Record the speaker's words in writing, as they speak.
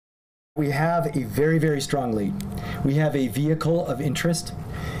We have a very, very strong lead. We have a vehicle of interest,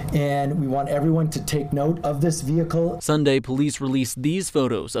 and we want everyone to take note of this vehicle. Sunday, police released these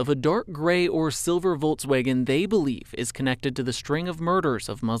photos of a dark gray or silver Volkswagen they believe is connected to the string of murders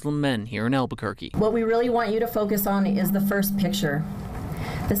of Muslim men here in Albuquerque. What we really want you to focus on is the first picture.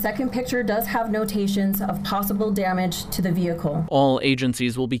 The second picture does have notations of possible damage to the vehicle. All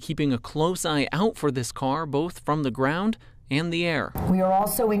agencies will be keeping a close eye out for this car, both from the ground and the air. We are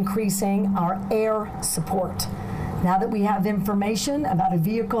also increasing our air support. Now that we have information about a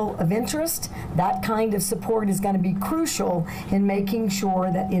vehicle of interest, that kind of support is going to be crucial in making sure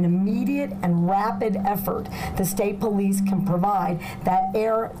that in immediate and rapid effort, the state police can provide that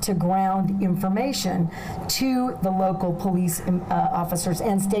air-to-ground information to the local police officers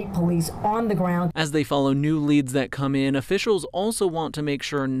and state police on the ground. As they follow new leads that come in, officials also want to make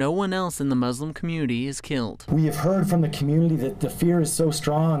sure no one else in the Muslim community is killed. We have heard from the community that the fear is so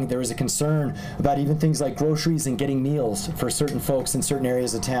strong, there is a concern about even things like groceries and getting meals for certain folks in certain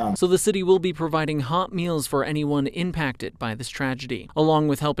areas of town. So the city will be providing hot meals for anyone impacted by this tragedy. Along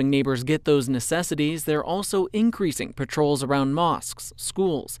with helping neighbors get those necessities, they're also increasing patrols around mosques,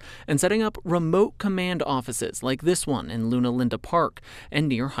 schools, and setting up remote command offices like this one in Luna Linda Park and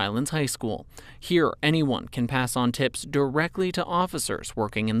near Highlands High School. Here, anyone can pass on tips directly to officers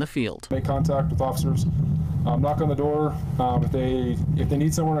working in the field. Make contact with officers, knock on the door. If they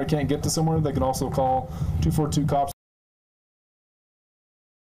need someone or can't get to somewhere, they can also call 242 COPS.